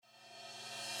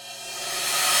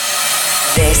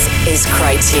This is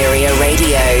Kryteria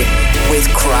Radio with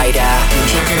Kryder.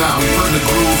 Check it out, bring the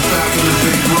groove back in the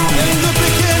big room. In the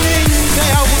beginning,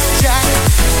 there was Jack,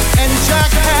 and Jack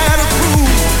had a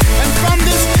groove, and from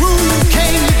this groove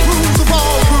came the grooves of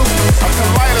all grooves. A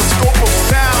kaleidoscope of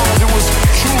sound, it was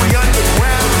truly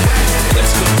underground.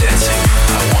 Let's go dancing,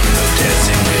 I wanna go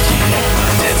dancing, Mickey,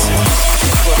 I'm dancing.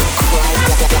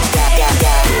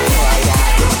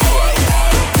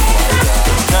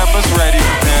 Campus ready,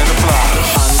 prepare to fly.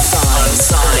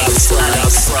 Unsigned, slamming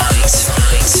front. This is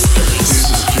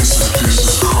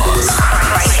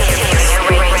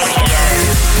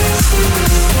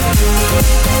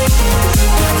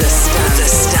The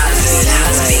standard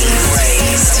has been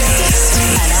raised.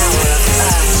 An hour of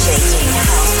earth-shaking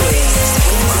house grooves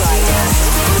with Kryder.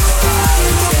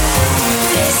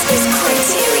 This is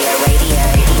Kryteria Radio.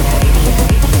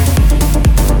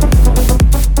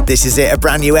 This is it, a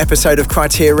brand new episode of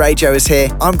Kryteria Radio is here.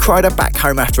 I'm Kryder, back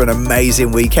home after an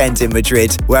amazing weekend in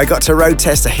Madrid, where I got to road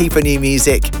test a heap of new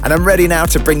music, and I'm ready now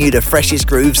to bring you the freshest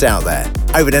grooves out there.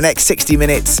 Over the next 60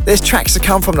 minutes, there's tracks to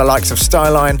come from the likes of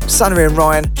Styline, Sunny and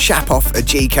Ryan, Shapoff,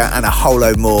 Ajika, and a whole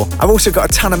load more. I've also got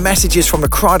a ton of messages from the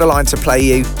Kryder line to play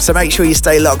you, so make sure you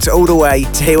stay locked all the way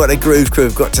to hear what the Groove Crew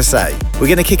have got to say. We're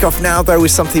going to kick off now though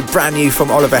with something brand new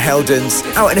from Oliver Heldens,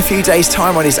 out in a few days'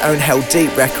 time on his own Held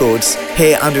Deep Records,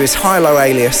 here under his high-low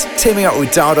alias, teaming up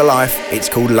with Dada Life. It's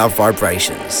called Love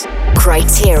Vibrations.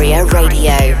 Kryteria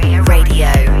Radio.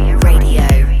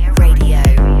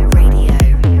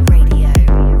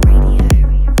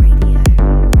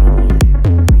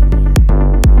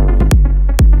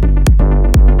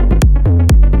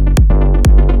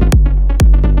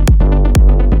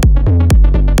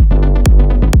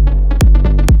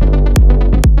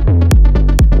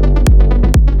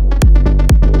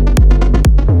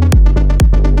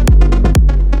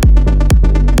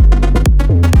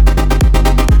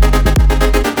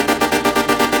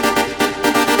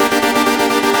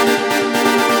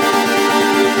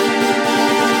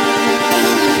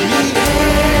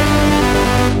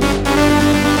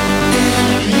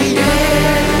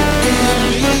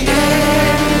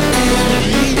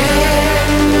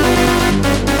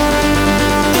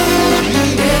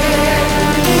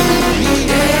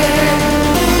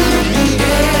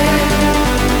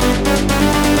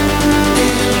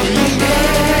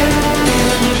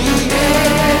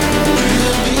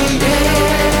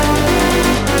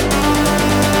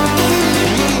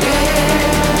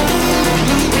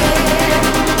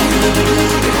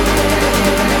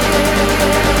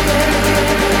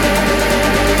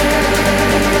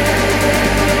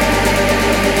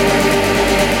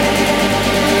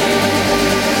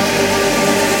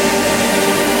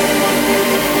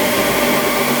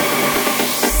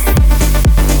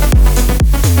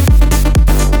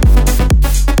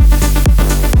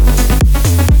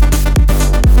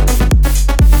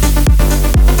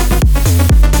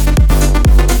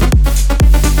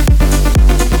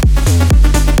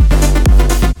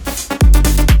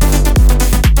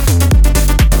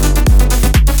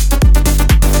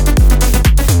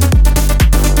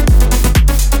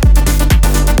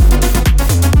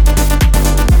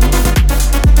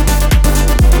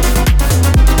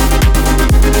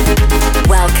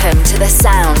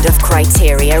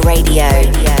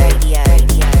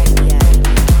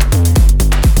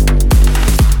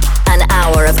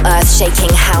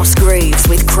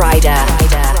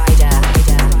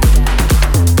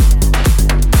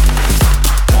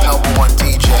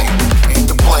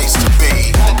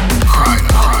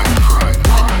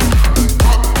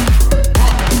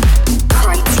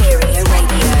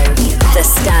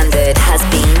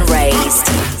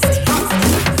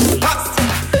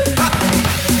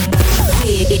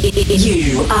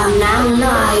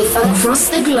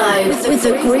 With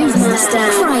the Groove Master,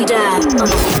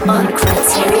 Kryder, on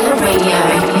Kryteria Radio.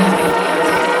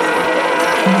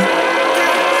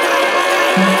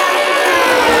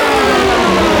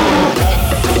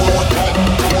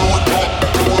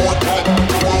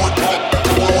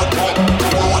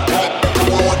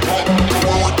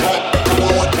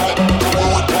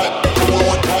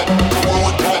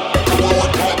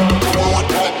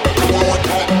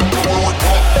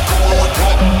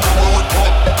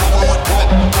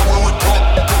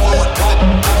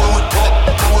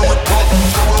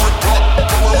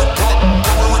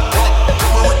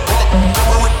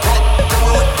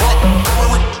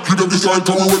 Time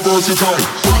coming with versatile.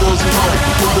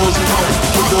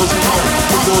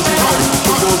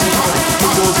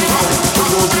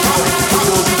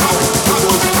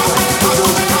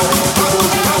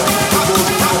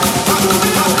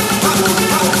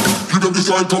 You got this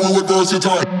time coming with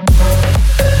versatile.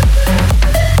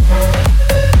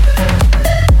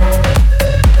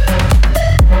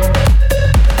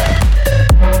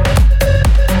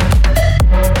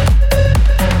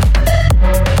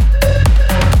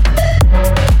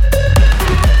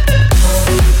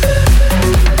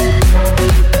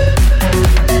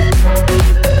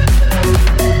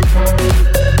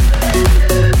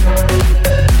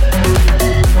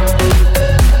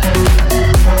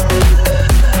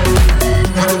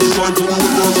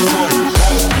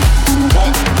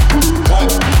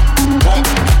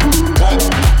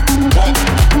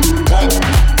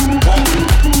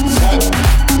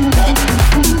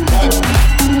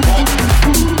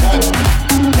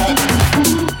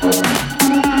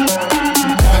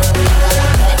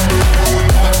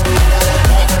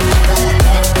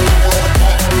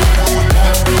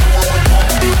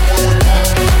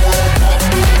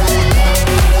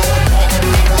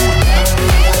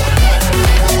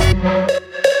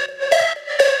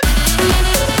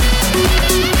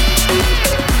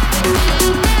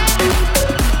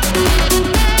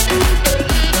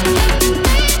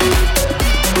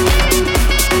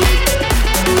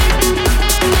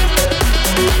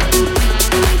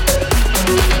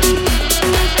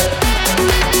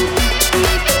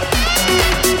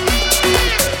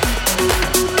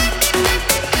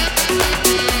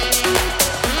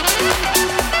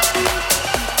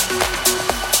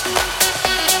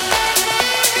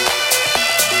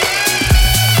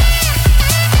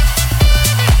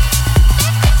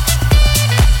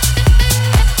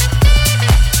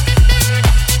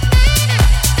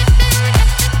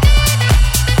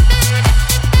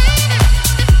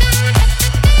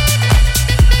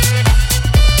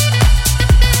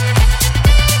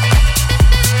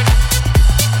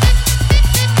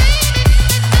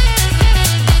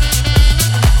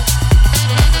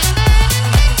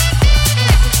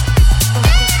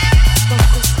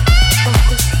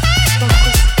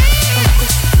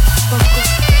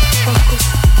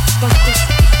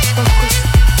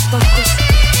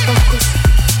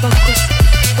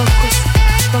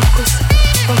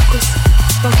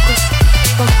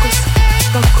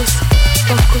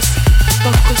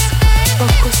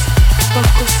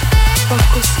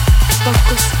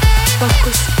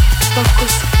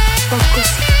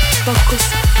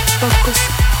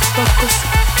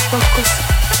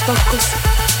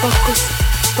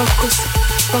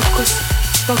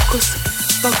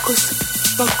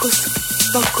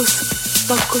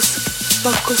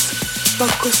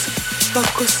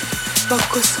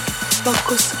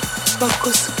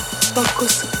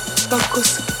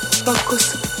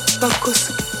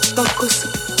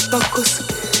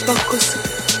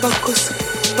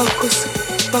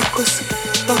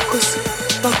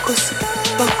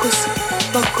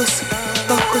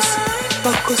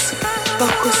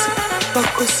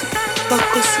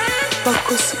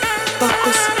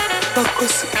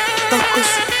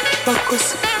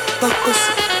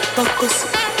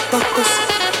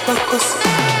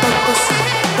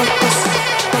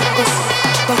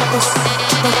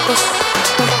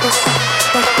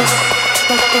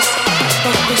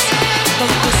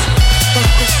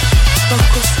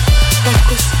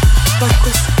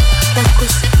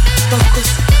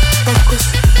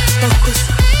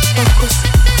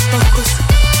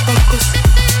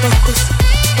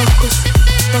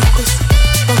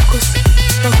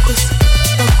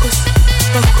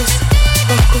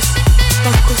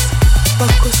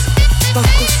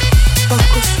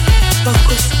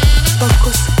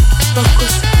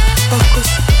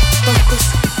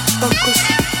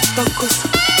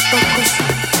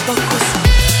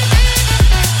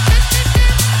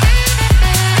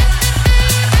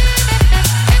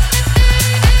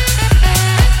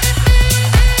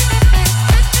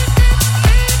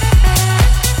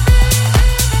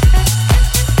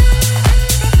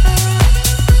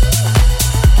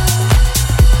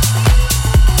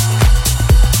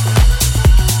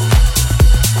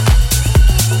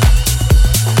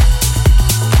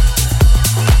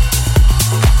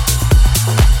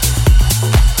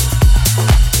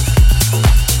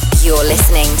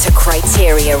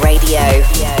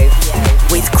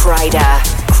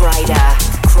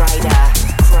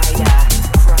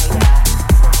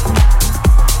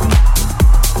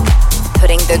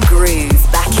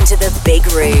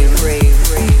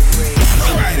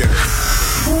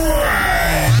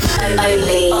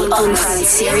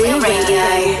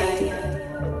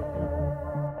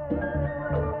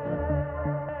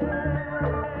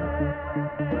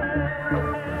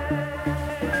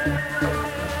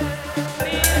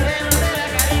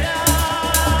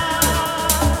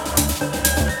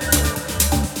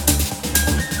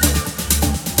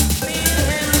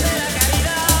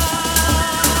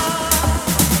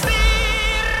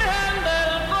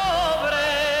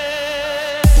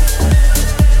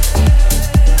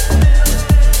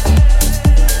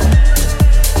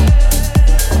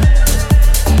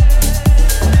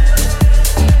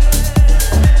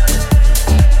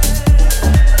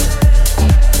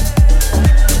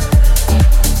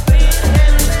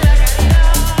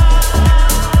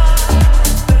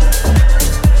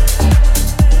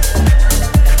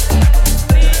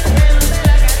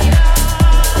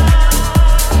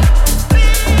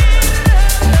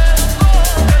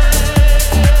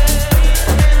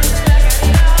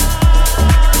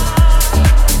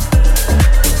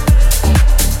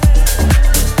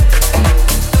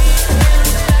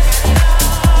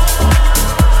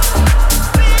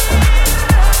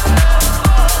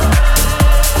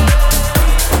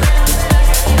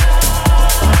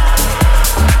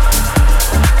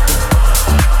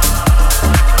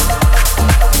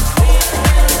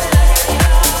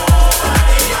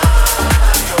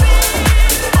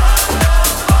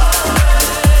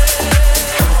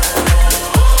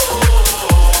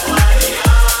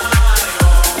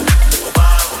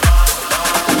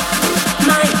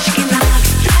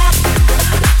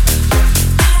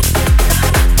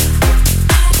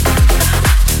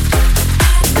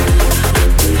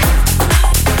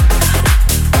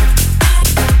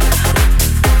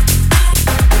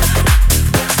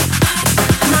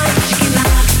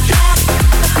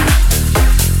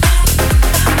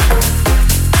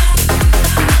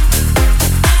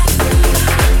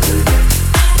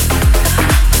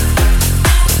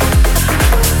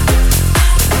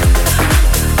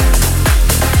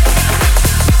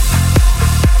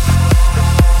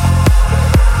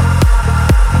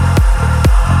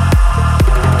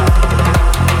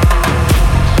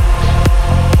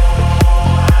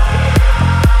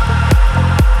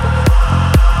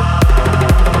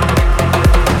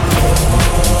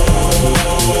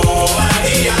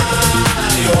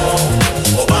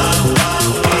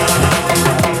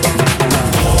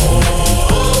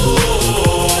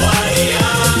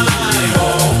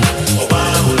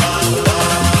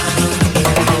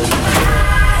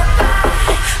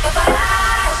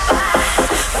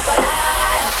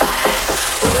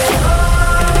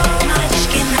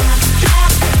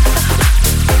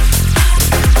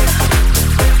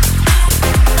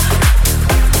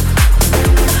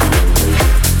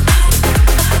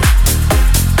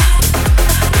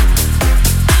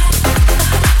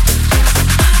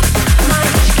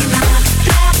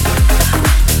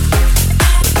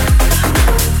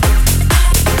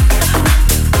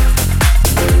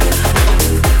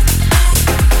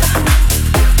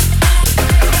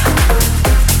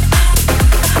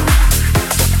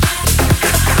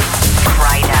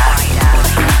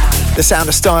 The sound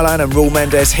of Styline and Raul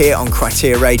Mendez here on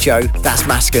Criteria Radio. That's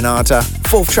Mascanada.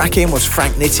 Fourth track in was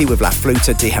Frank Nitti with La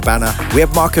Fluta di Habana. We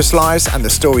have Marcus Lyons and The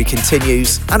Story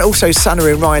Continues. And also Sunna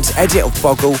and Ryan's edit of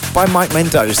Boggle by Mike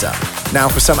Mendoza. Now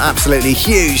for some absolutely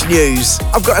huge news.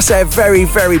 I've got to say a very,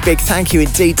 very big thank you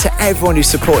indeed to everyone who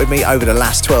supported me over the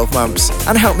last 12 months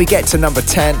and helped me get to number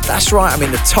 10. That's right, I'm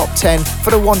in the top 10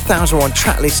 for the 1001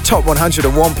 Tracklist Top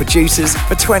 101 Producers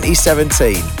for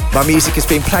 2017. My music has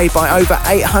been played by over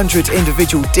 800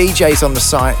 individual DJs on the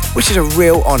site, which is a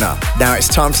real honour. Now it's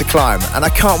time to climb, and I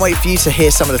can't wait for you to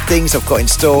hear some of the things I've got in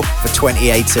store for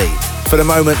 2018. For the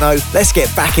moment though, let's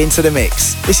get back into the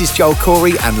mix. This is Joel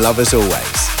Corey and Love As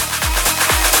Always.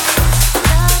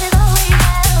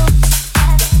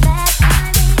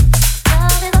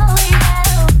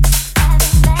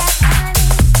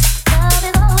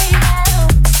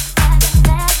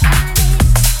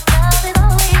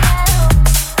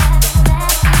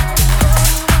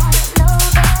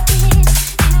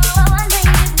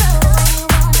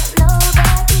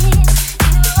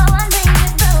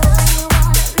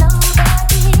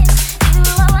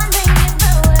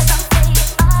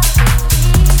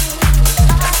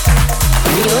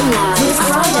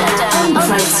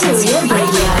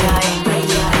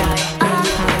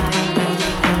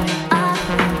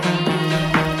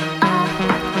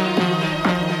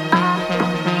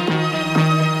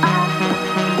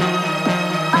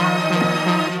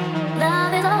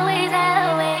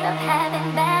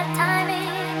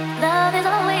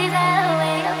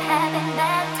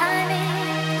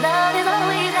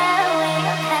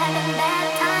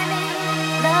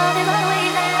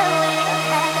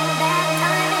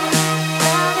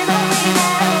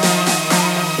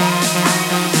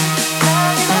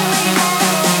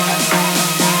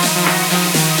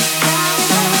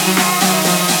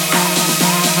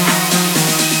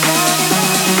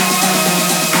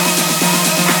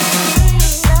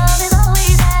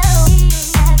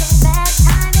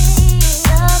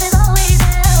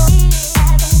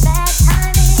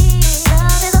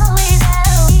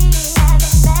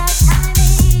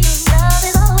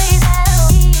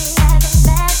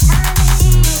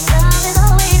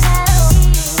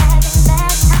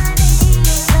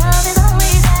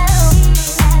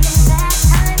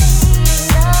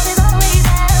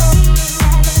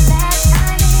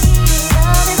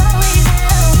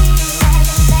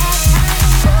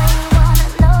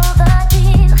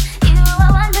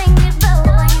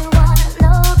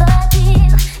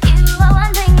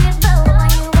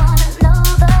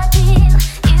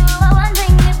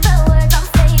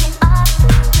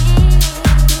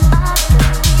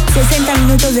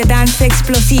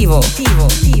 Explosivo.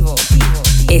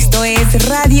 Esto es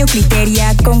Radio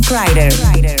Criteria con Kryder.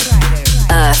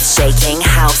 Earth-shaking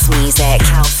house music.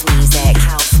 House music.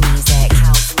 House music.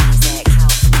 House music.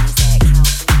 House music.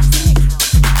 House music.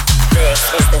 This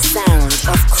is the sound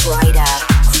of Kryder.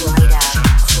 Kryder.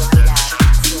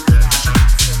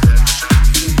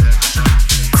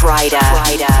 Kryder.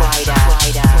 Kryder. Kryder.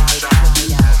 Kryder. Kryder.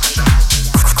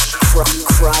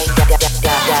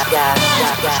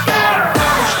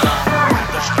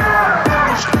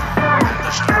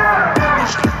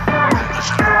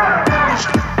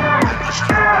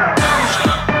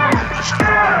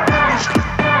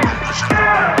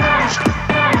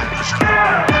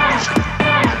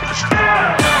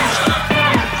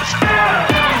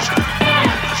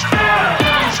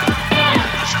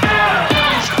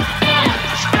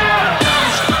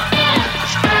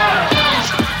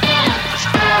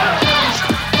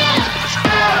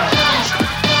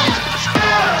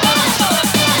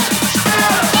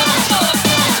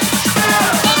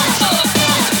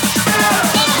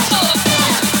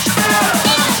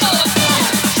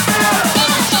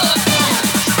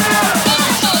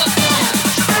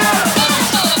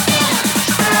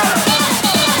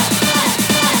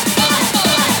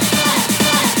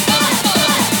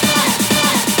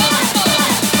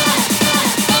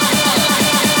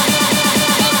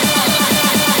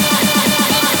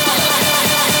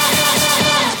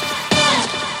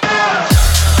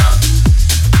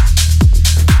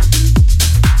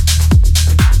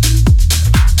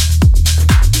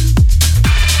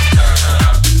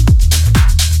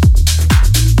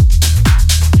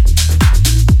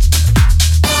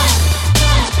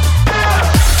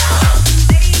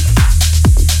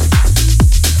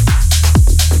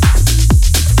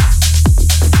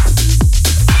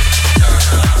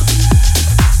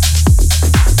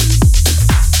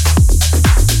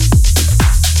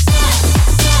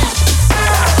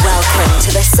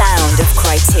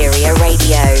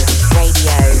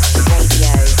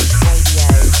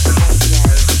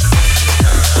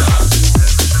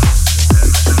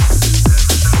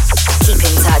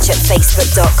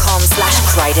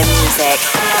 Kryder music.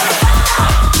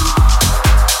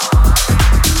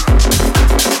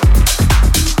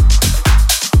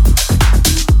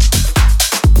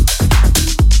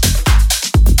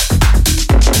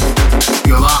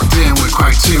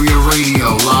 Kryteria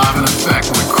Radio, live in effect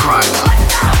with Kryder.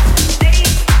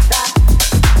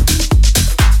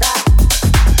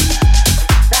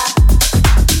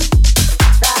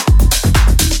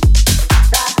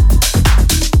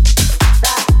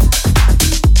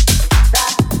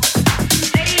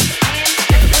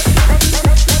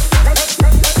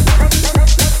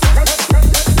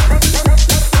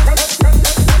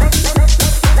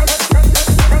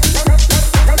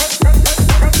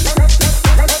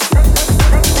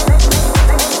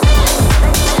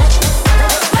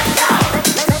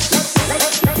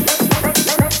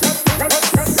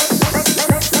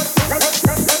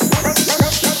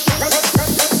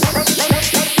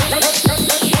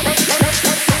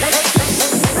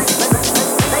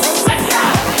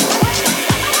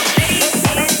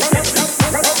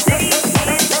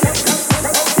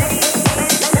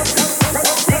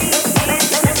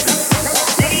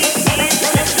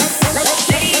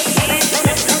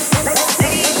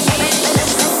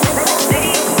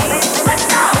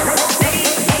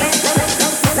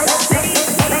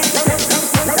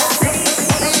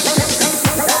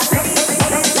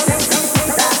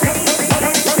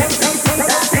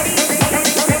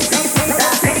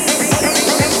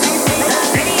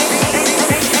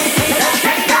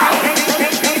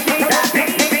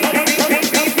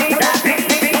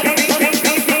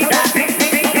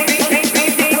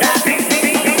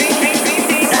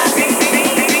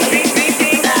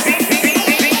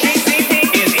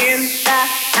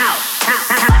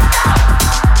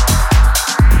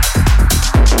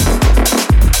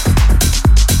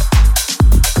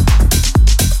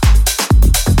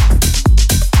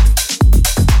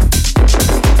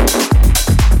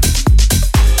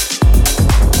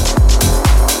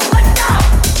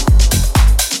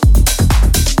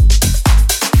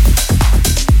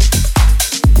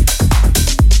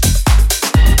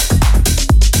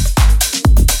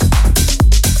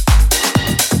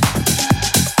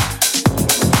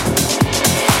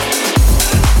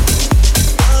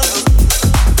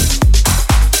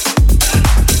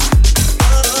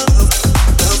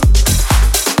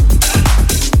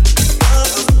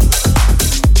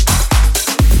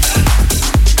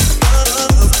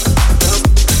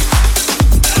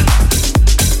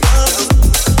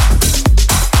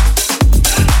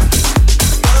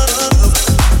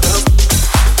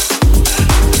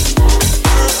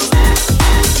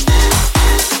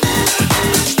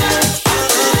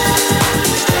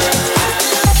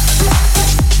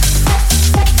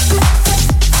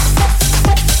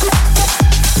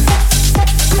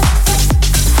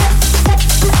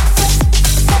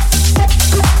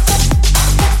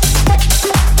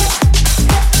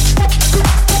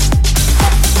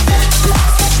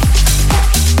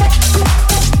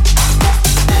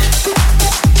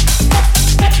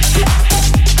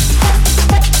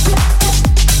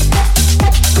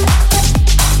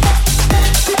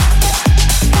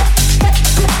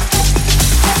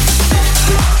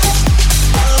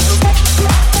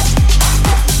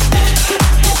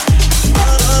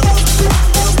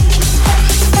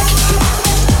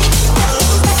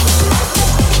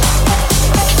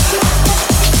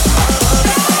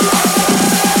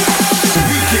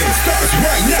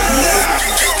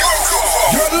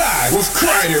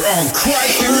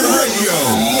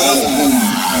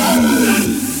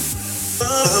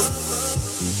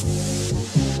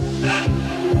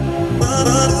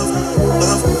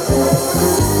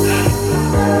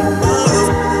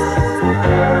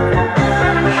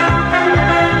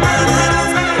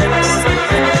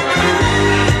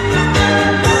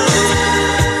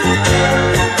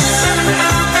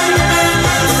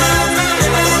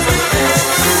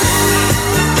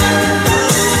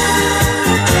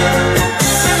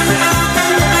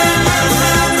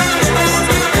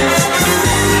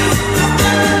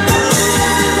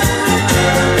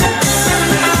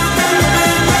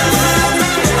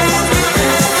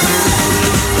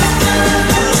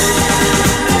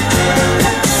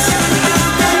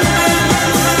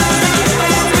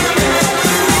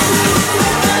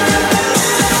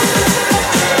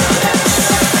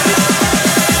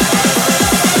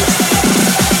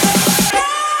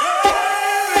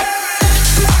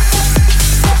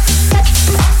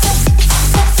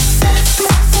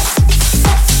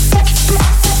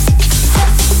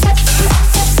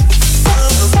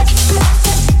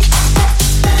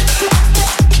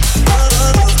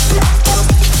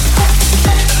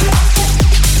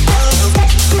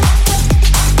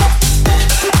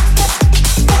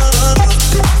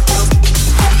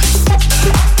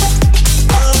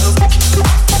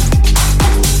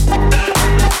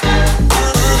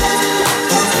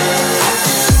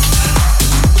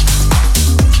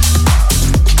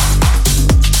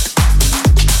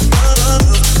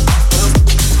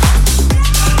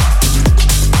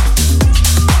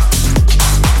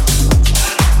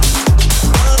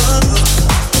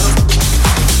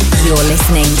 You're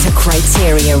listening to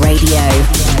Kryteria Radio.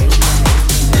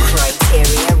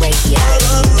 Kryteria Radio.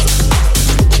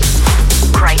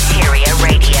 Kryteria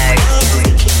Radio.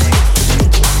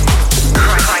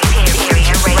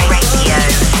 Kryteria Radio.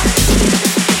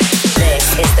 This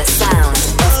is the sound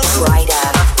of Kryder.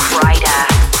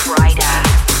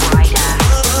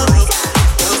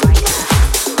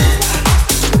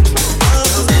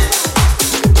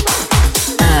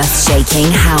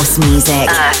 Earth-shaking house music.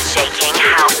 Earth-shaking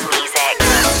house music.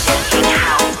 Earth-shaking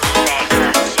house music.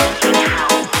 Earth-shaking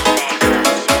house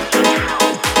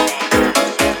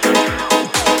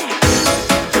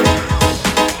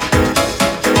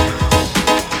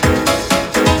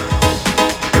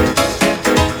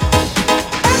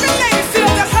Every lady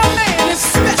feels that her man is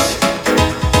special.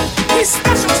 He's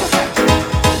special to her.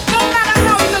 No matter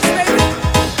how he looks, baby.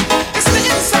 It's the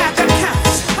inside that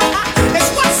counts. It's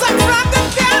what's up front that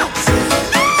counts.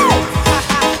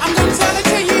 I'm gonna tell it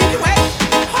to you anyway.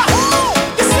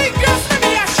 You see, girls, let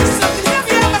me ask you something. Have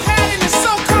you ever had any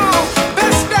so-called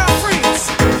best girlfriends?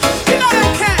 You know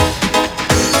that kind.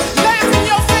 Laugh in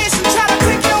your face and try to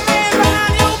take your man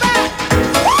behind your back.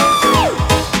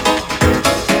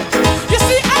 You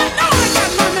see, I know I got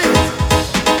my man.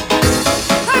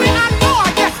 Honey, I know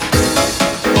I got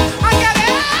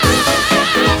every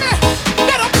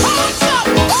little parts of.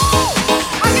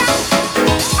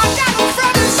 I got him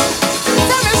from his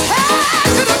head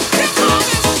to the tip of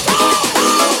his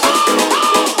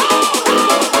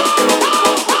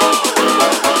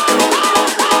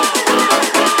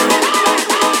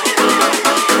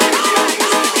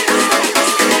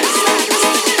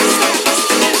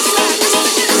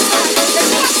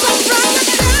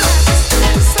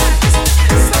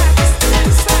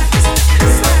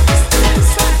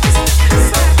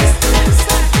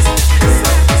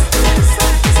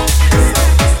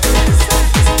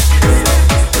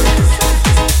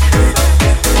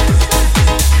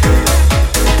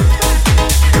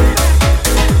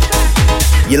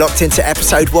You're locked into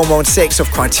episode 116 of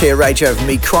Kryteria Radio of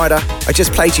me, Kryder. I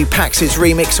just played you Pax's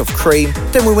remix of Cream.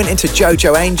 Then we went into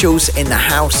JoJo Angels in the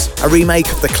House, a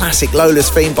remake of the classic Lola's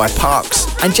theme by Parks.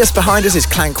 And just behind us is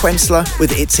Clan Quensler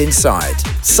with It's Inside.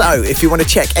 So, if you want to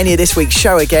check any of this week's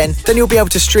show again, then you'll be able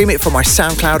to stream it from my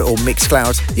SoundCloud or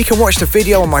Mixcloud. You can watch the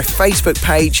video on my Facebook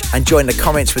page and join the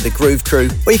comments with the Groove Crew,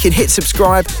 or you can hit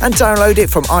subscribe and download it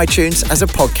from iTunes as a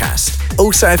podcast.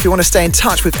 Also, if you want to stay in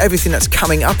touch with everything that's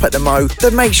coming up at the Mo,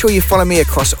 then make sure you follow me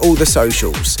across all the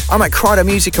socials. I'm at Kryder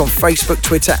Music on Facebook,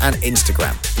 Twitter and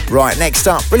Instagram. Right, next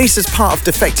up, released as part of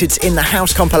Defected's In The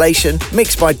House compilation,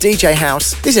 mixed by DJ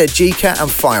House, this is Jika and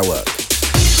Firework.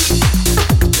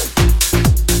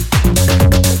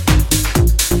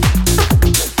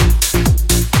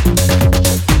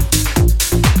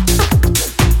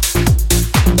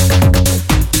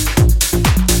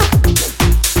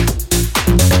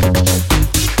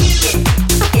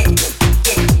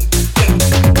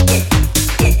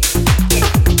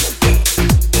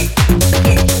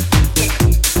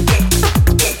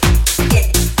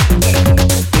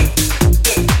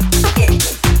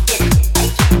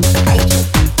 Radio.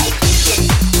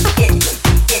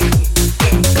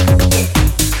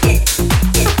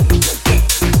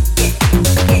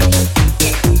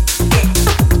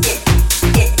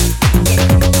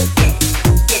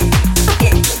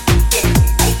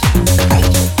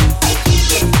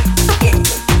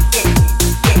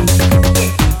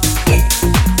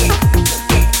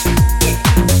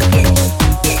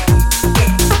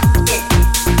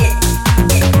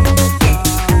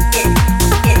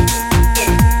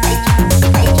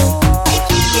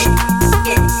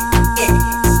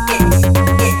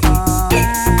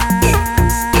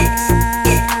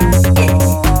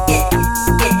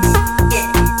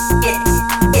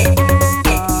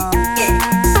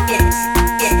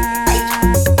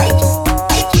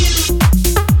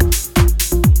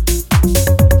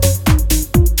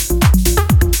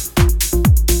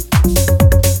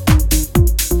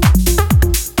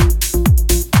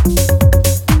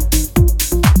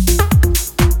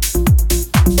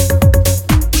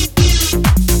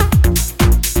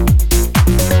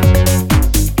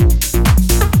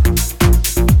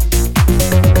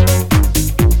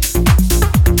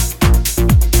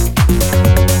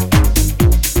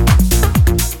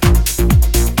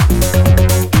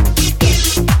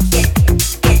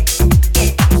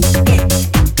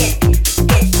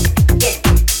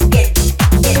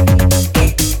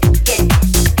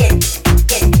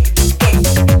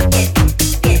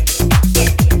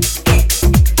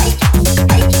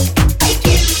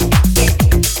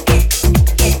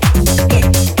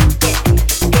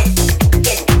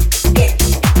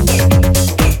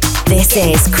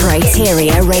 This is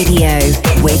Kryteria Radio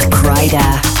with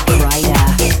Kryder.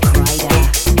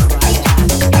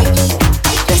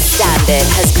 The standard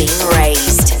has been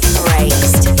raised.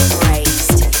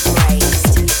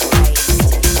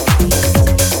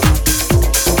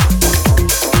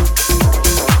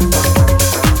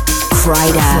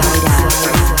 Kryder.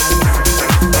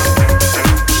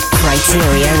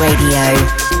 Kryteria Radio.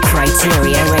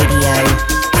 Kryteria Radio.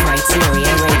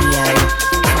 Kryteria Radio.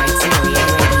 Kryteria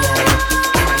Radio.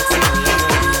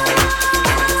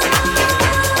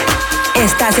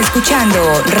 Estás escuchando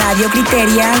Radio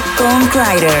Kryteria con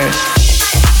Kryder.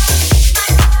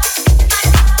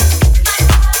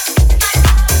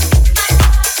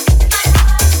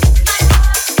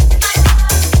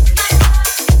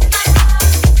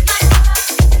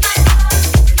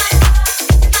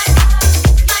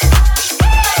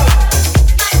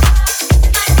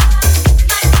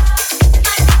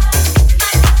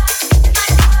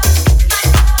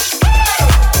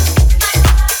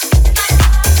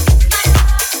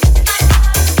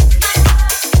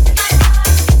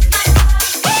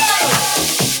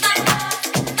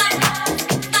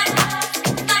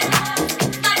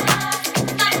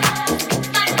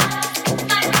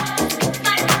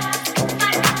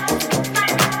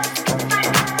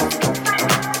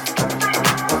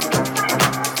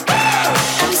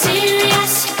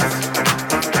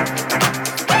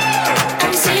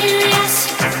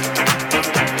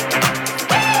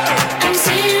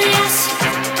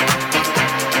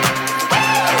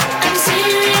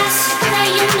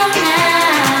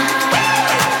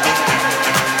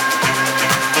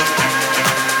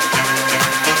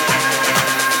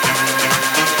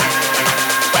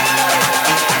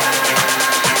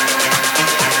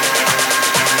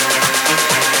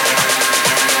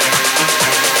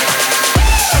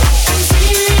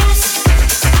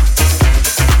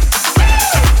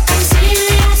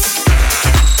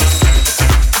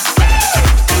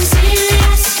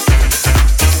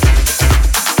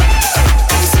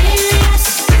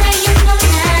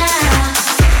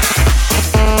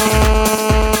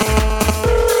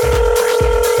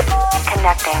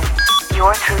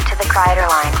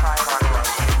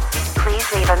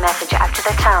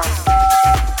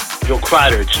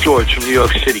 George from New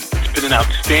York City. It's been an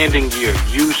outstanding year.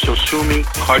 You, Sosumi,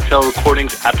 Cartel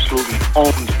Recordings absolutely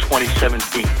owned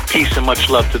 2017. Peace and much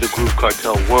love to the Groove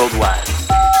Cartel worldwide.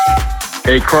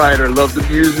 Hey Kryder, love the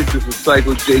music. This is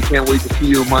Psycho J. Can't wait to see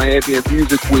you in Miami at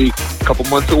Music Week. A couple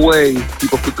months away.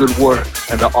 Keep up the good work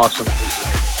and the awesome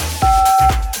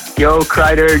music. Yo,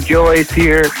 Kryder, Joyce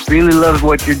here. Really love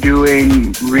what you're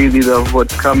doing. Really love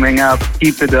what's coming up.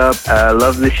 Keep it up.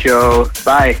 Love the show.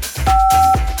 Bye.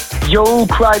 Yo,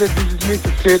 Kryder, this is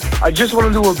Mr. Fit. I just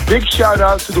want to do a big shout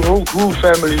out to the whole Groove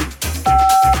family.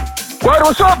 Kryder,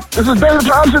 what's up? This is David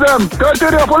from Amsterdam.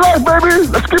 Kryteria for life, baby.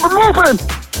 Let's keep it moving.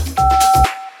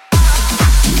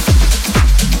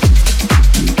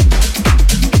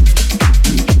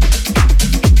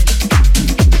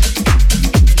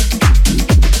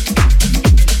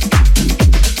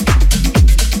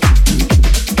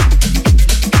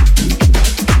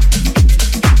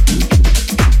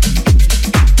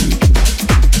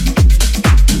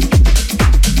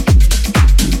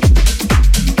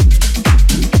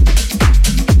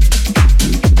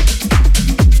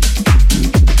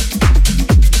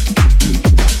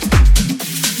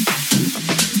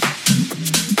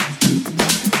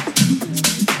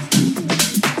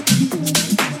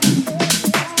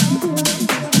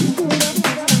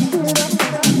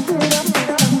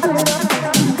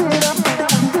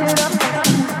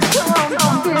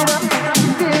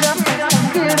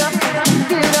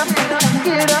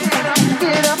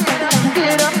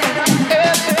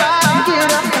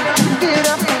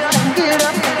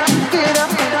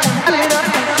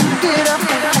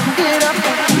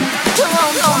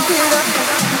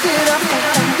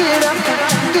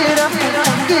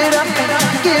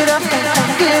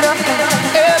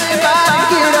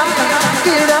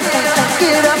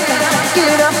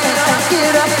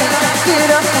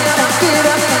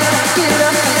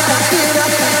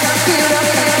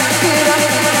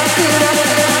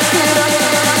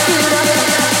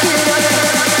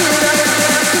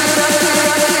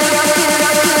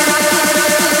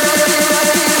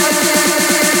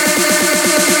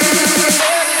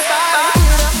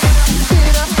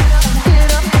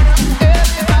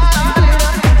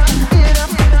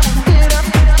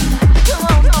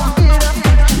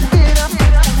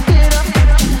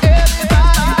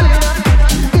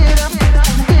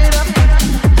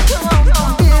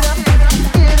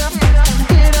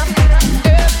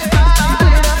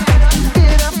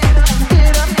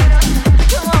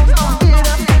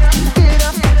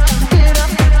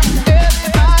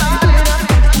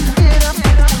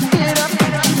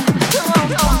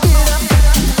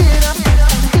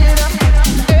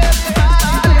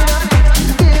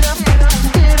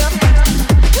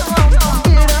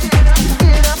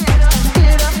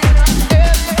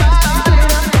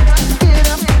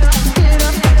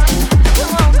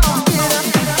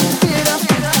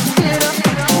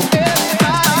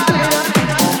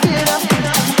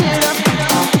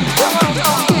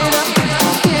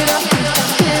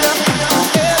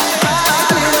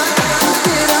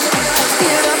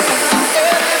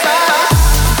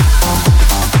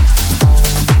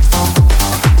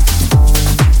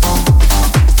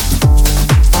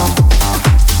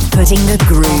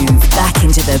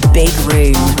 big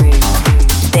room.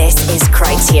 This is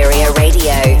Kryteria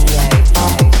Radio.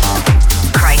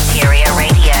 Kryteria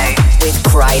Radio with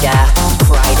Kryder.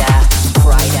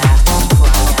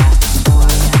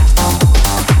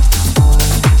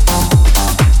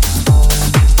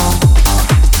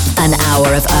 An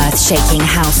hour of earth-shaking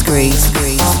house grooves.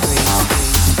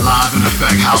 Live in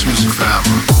effect, house music forever.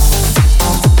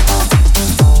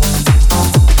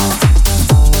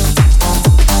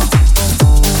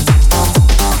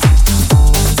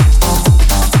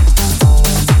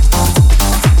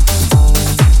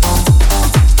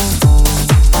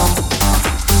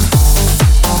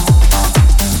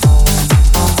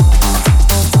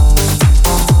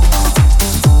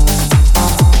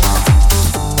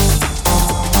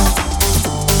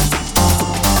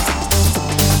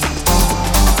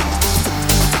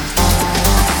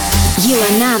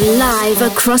 Live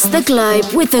across the globe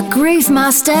with the Groove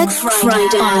Master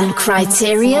Kryder on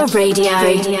Kryteria Radio.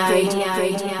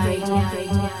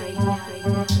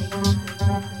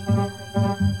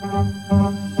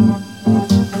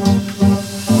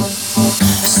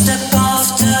 Step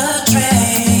off the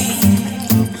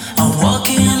train, I'm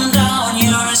walking down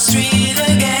your street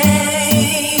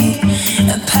again,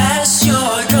 and past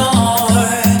your door,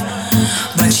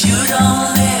 but you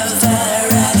don't live there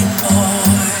anymore.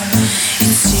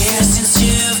 It's years since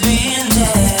you've been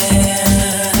there,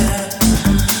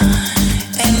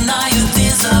 and now you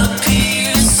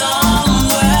disappear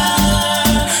somewhere,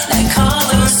 like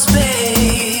outer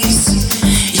space.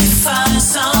 You find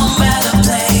some better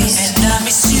place, and I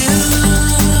miss you,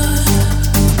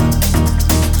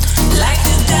 like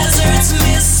the deserts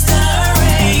miss the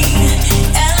rain,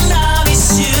 and I miss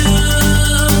you,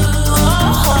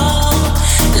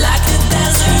 like the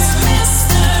deserts miss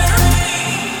the rain.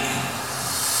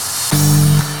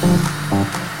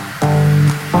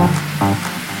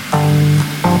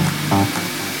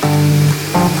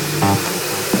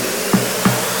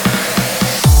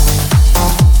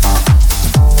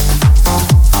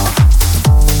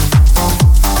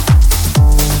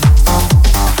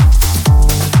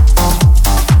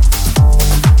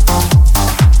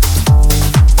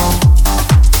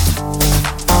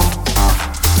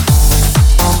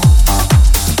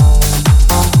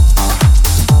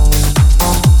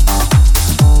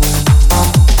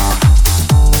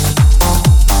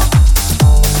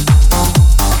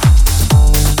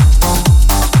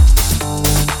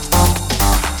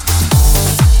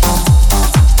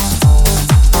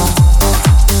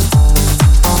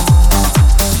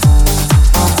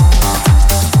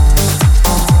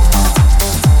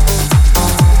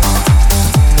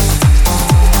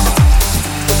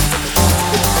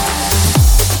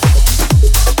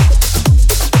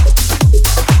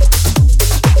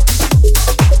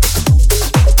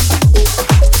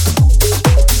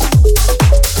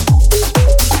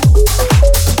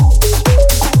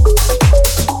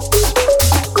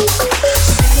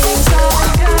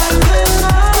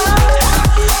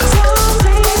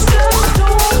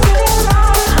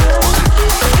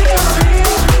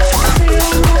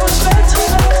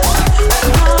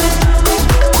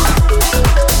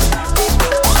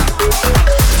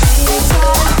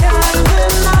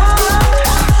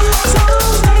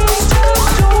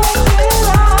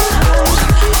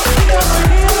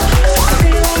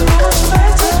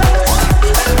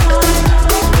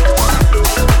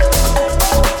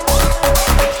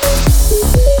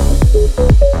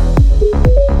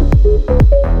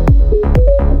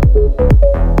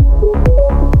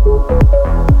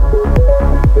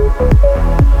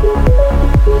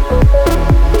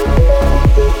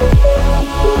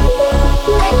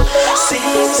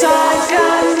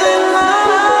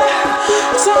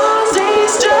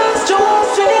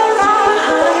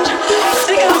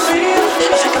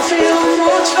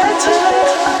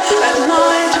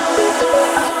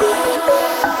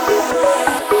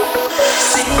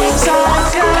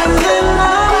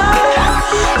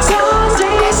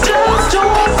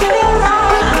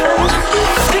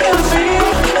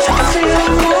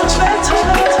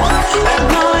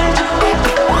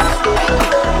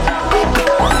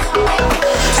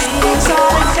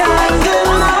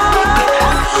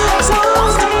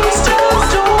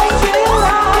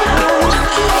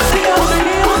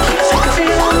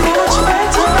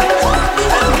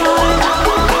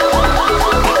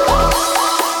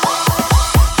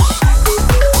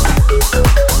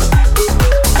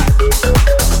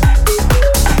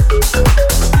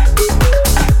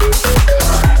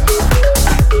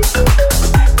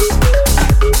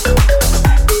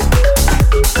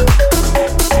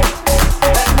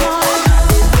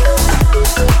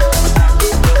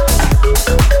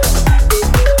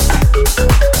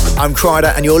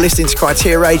 Kryder and you're listening to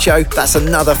Criteria Radio. That's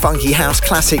another funky house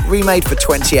classic remade for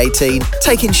 2018.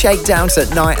 Taking shakedowns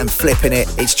at night and flipping it,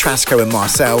 it's Trasco and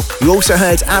Marcel. You also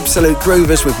heard Absolute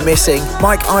Groovers with Missing,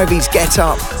 Mike Ivy's Get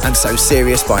Up, and So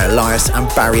Serious by Elias and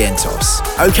Barrientos.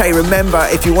 Okay, remember,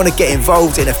 if you want to get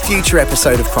involved in a future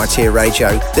episode of Criteria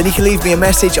Radio, then you can leave me a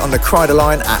message on the Kryder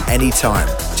line at any time.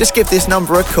 Just give this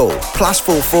number a call,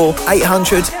 +44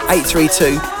 800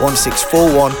 832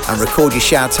 1641, and record your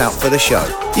shout out for the show.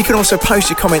 You can also post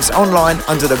your comments online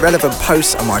under the relevant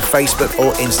posts on my Facebook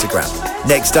or Instagram.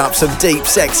 Next up, some deep,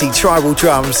 sexy tribal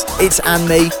drums. It's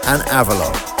Anne-Me and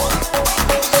Avalon.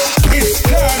 It's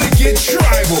time to get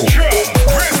tribal. Rip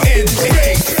and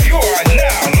bass. You are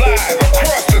now live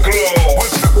across the globe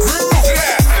with the Groove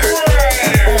Master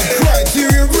Kryder on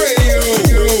Criteria Radio.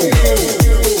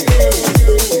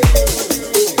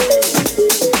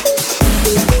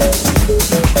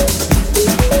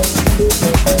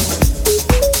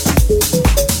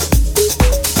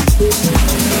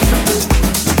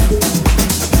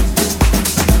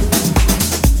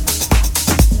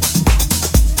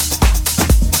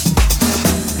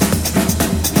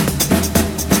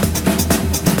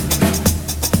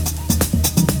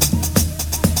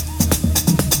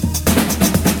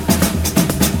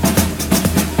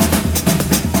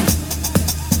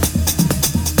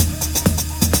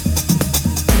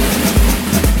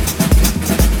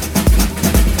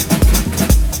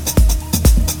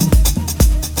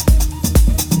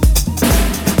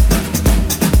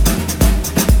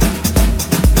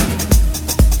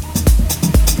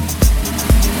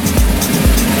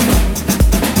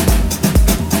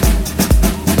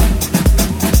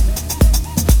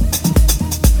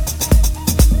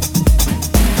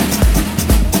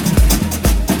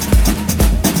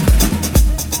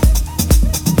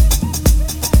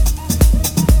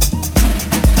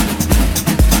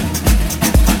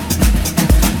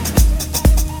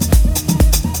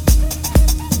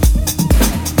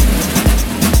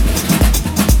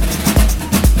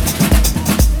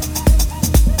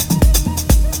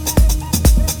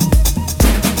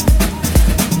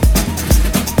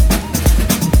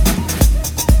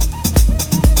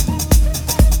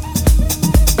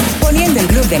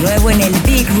 de nuevo en el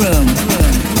Big Room.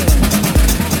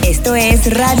 Esto es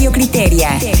Radio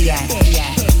Criteria.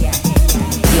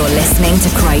 You're listening to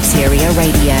Criteria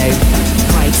Radio.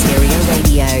 Criteria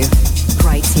Radio.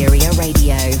 Criteria Radio. Criteria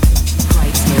Radio.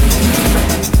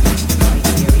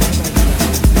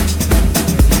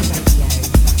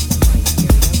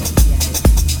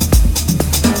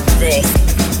 This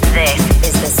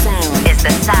is the sound. Is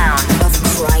the sound of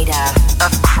Kryder.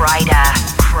 Of Kryder.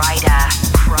 Kryder.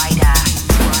 Kryder.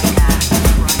 Kryder.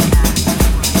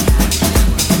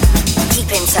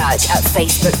 Keep in touch at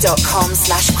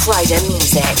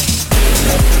facebook.com/KryderMusic.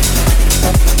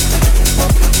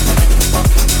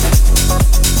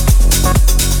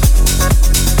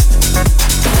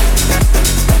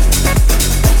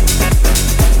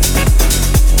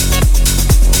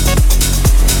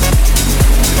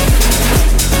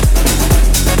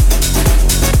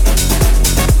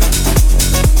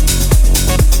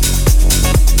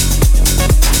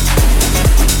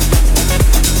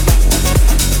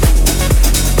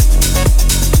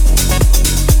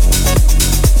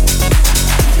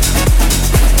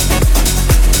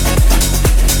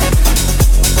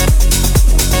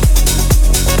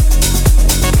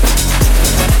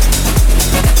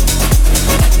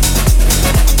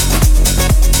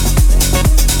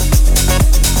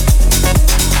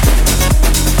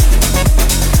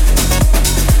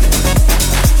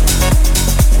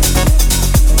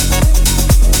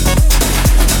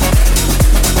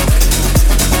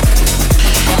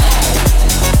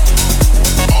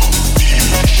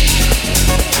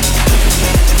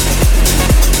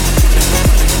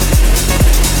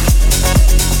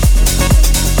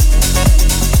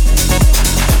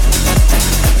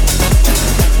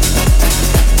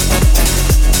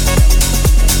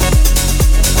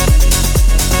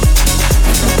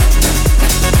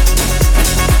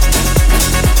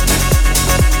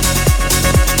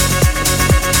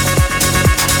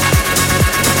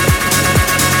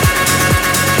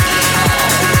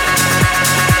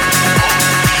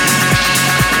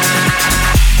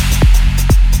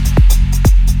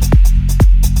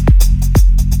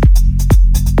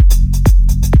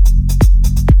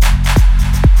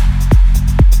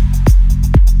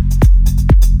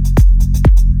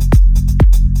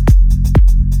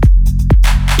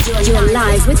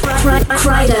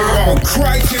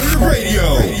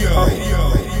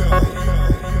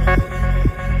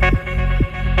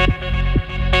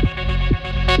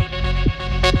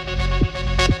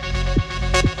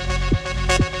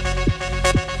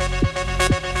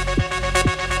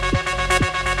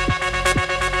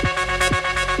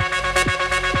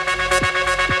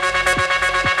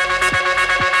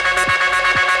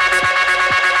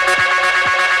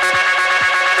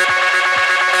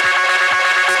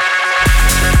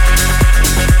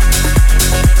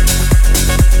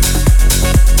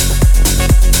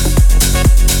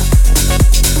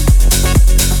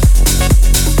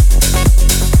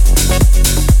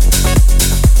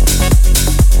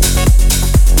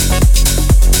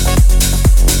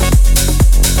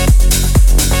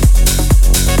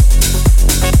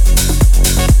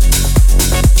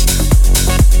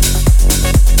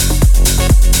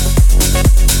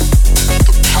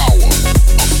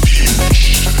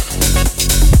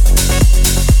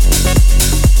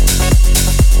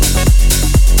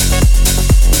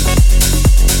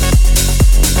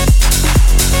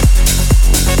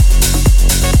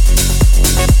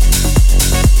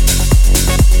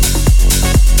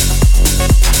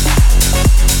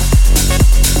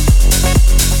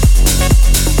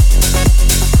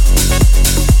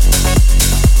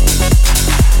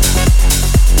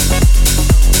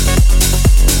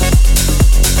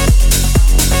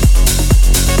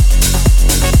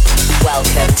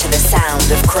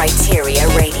 Criteria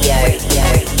Radio.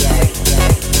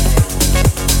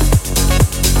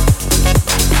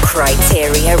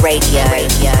 Criteria Radio.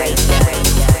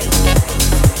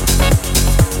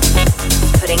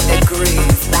 Putting the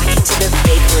groove back into the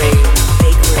big room.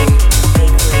 Big room.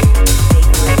 Big room. Big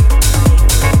room.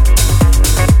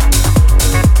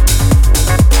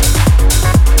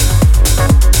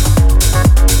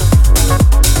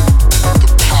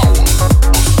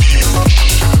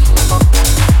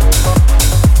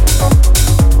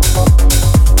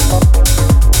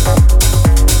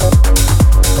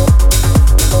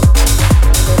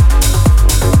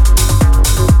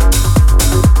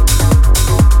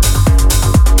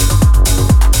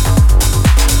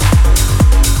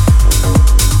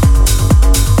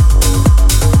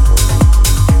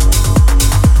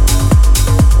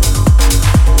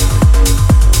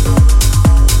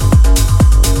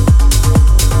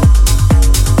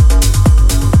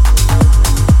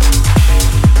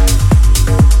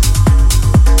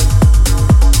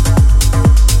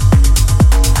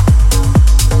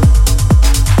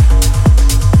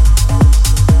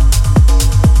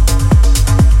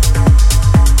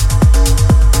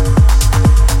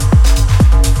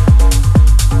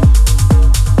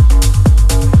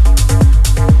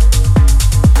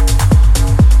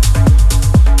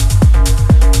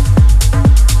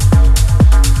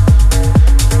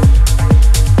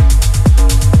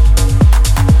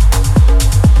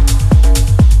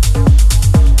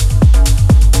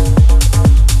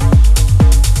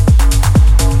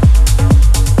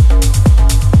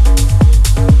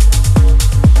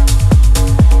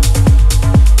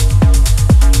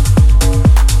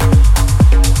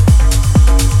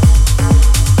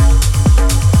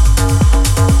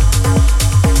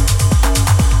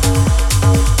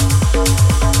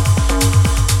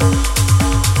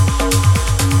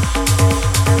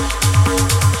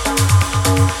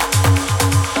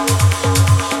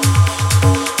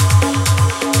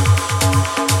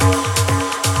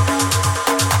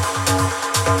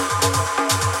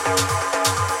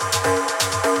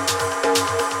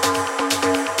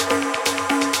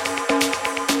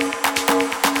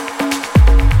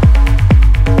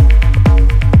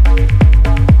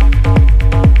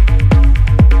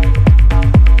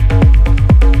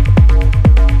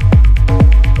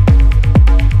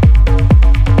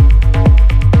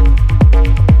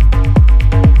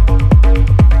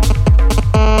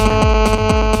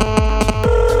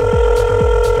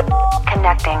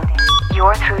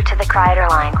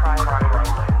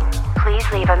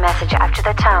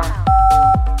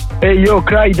 Hey yo,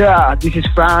 Kryder, this is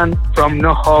Fran from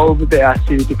No Hope, the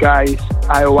Acidity guys.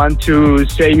 I want to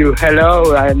say you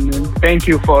hello and thank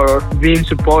you for being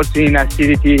supporting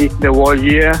Acidity the whole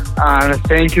year. And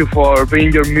thank you for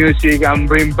bringing your music and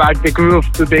bring back the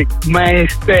groove to the main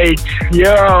stage.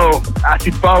 Yo,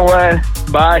 Acid Power,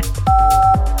 bye.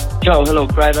 Yo, hello,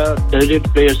 Kryder. The Lyric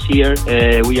Players here.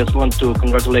 We just want to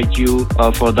congratulate you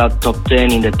for that top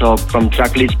 10 in the top from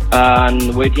tracklist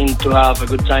and waiting to have a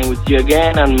good time with you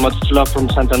again and much love from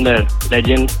Santander.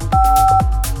 Legend.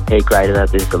 Hey, Kryder,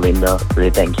 this is Galindo. Really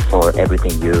thank you for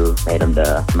everything you made on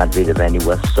the Madrid event. It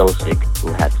was so sick.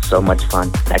 We had so much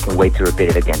fun. I can't wait to repeat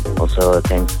it again. Also,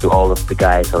 thanks to all of the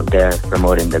guys out there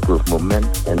promoting the groove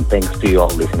movement. And thanks to you all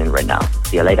listening right now.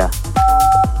 See you later.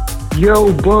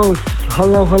 Yo, boss.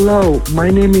 Hello. My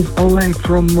name is Oleg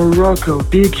from Morocco.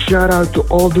 Big shout out to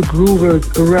all the groovers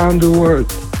around the world.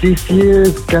 This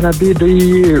year's gonna be the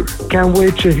year. Can't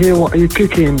wait to hear what you're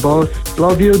cooking, boss.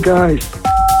 Love you guys.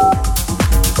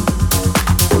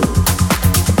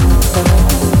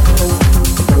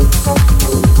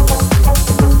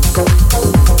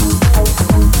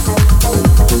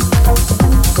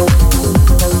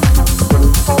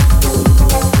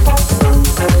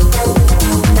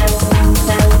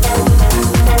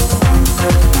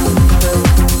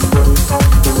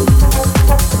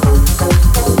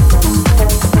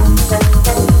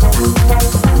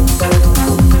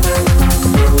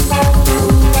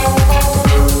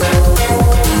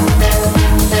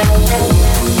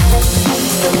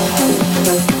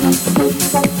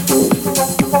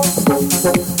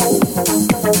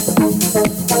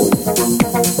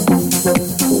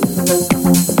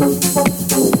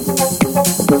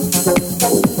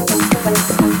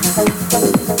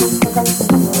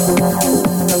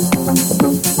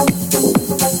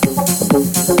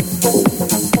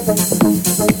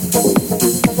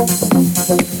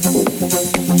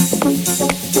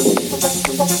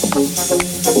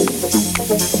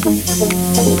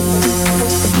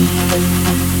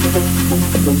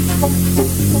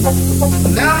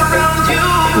 Now around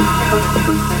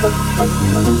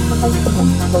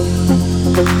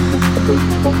you.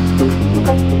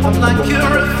 I'm like you're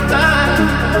a fire.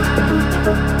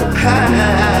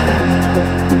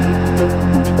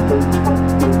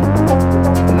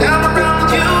 Now I'm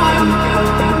around you.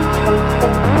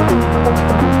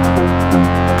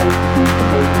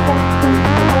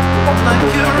 I'm like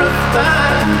you're a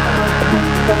fire.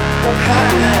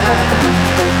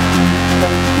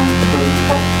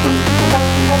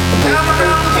 Now I'm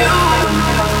around you.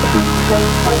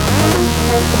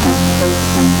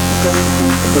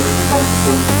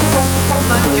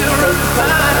 Like you're a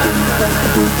fire.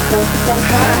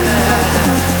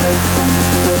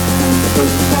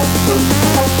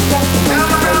 Now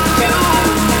I'm around you.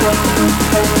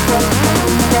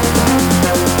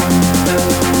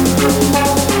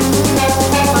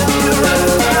 Like you're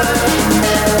a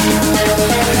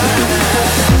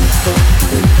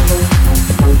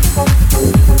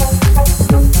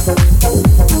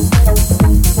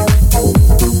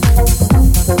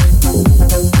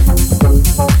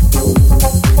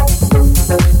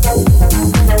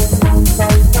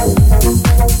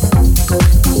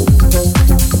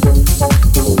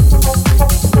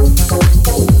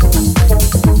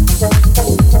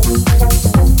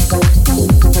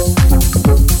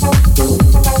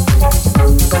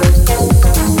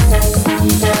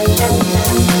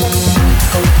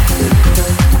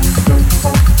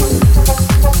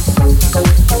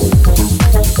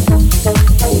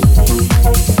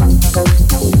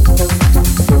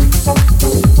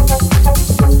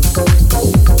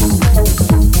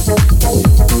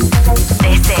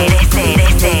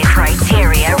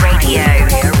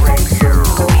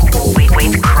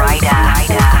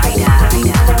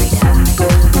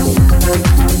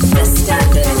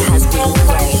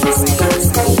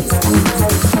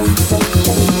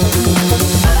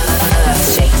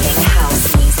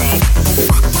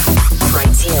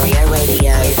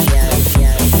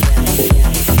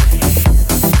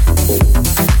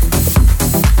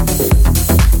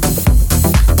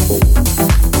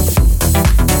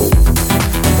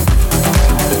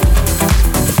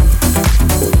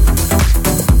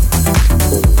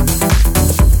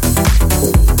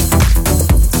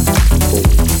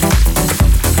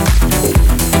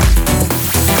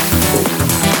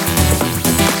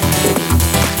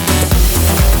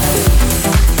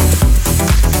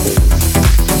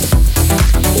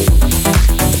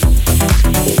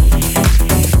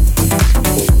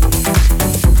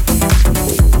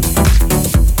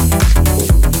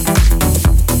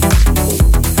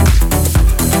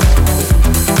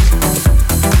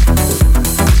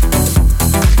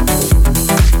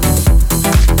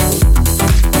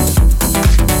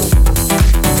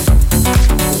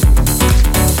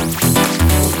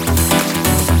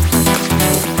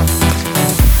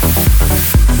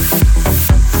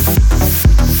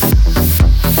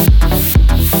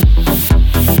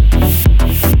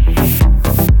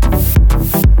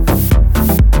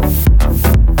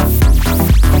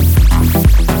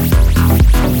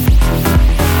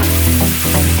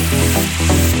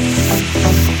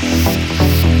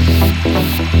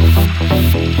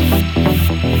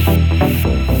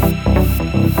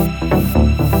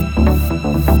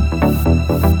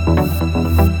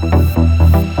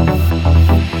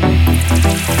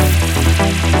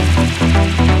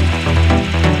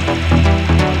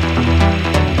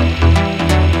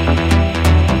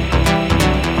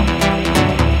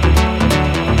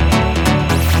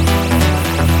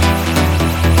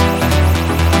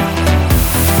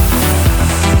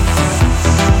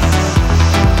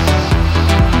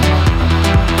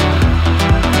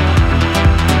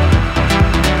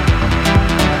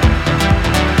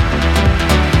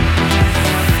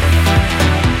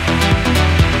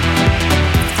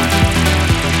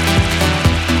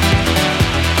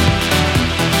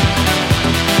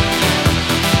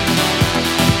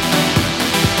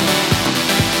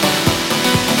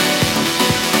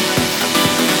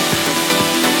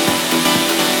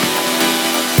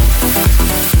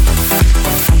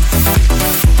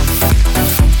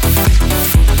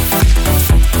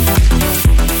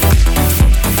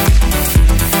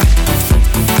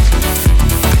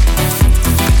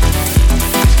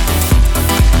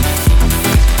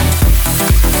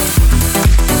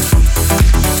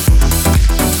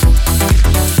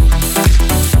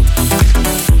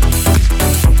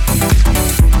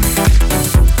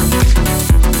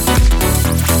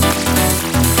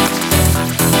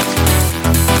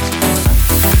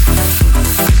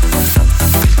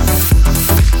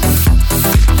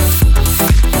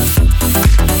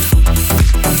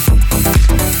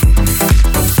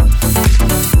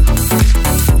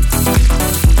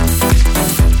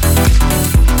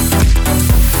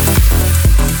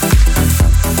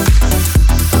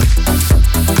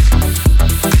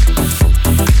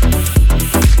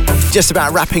Just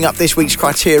about wrapping up this week's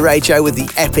Criteria Radio with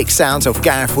the epic sounds of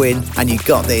Gareth Wynn and You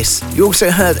Got This. You also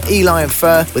heard Eli and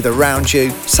Fur with Around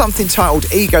You, something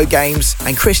titled Ego Games,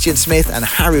 and Christian Smith and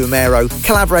Harry Romero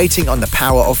collaborating on The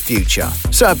Power of Future.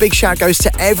 So a big shout goes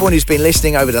to everyone who's been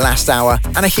listening over the last hour,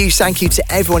 and a huge thank you to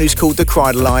everyone who's called the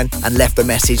Kryder line and left a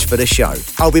message for the show.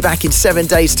 I'll be back in 7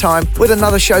 days' time with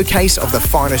another showcase of the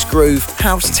finest groove,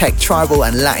 house, tech, tribal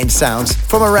and Latin sounds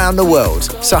from around the world.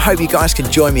 So I hope you guys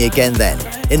can join me again then.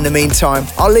 In the meantime,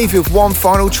 I'll leave you with one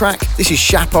final track. This is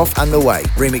Shapoff and The Way,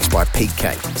 remixed by Pete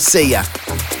K. See ya.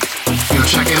 Yo,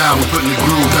 check it out. We're putting the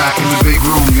groove back in the big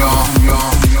room, y'all.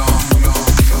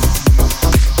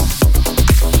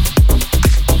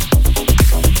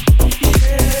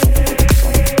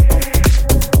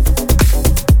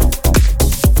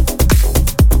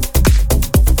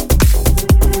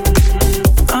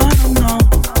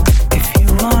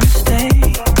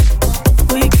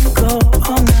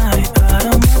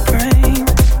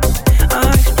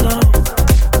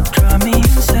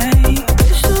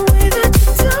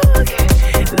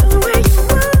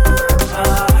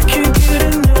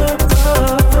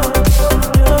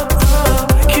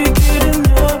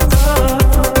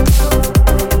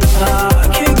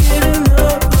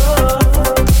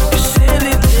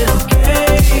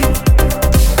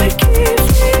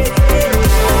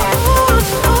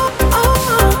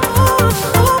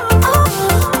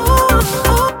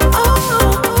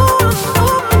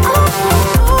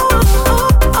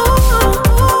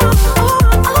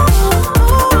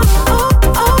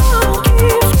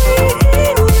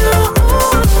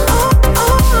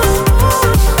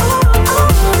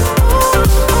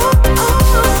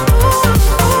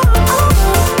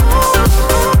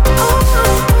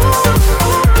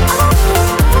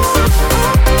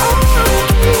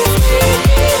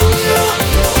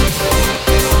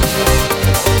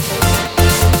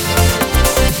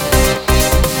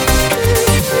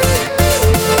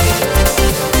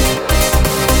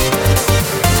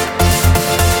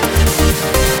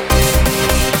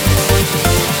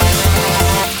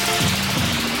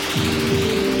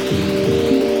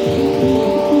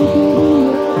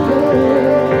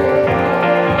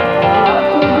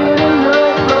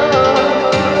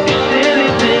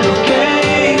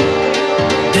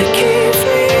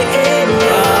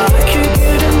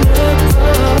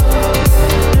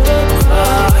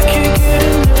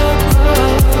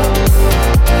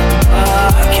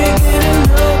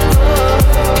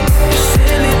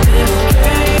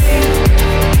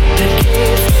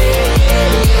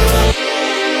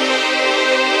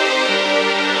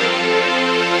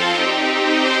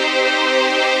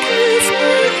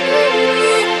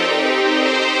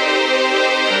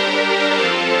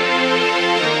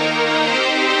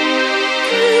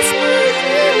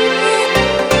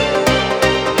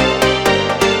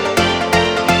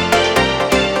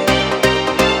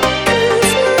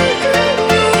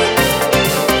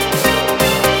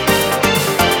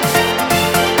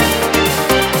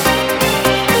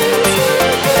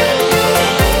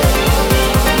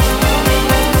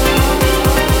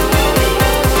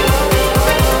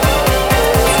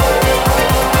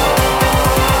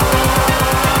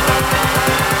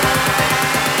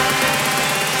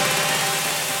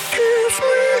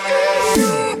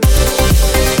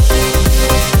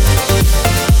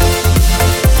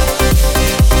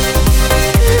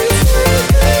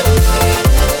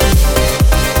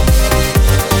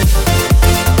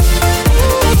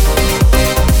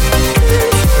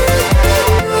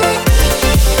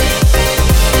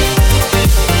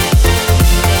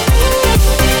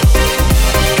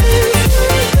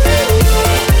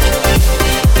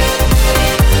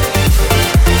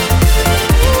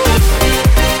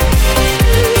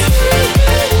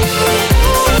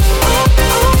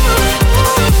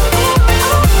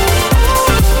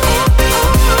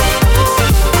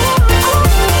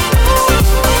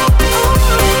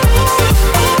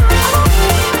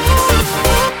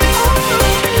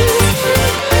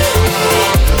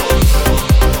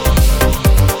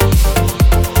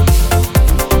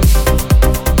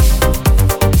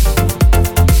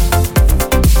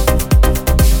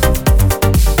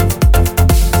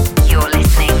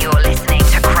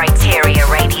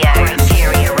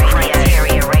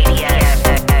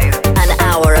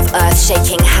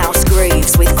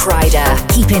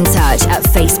 Keep in touch at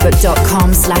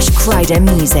facebook.com/Kryder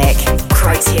Music.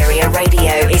 Criteria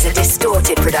Radio is a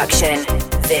Distorted production.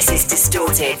 This is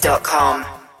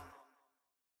distorted.com.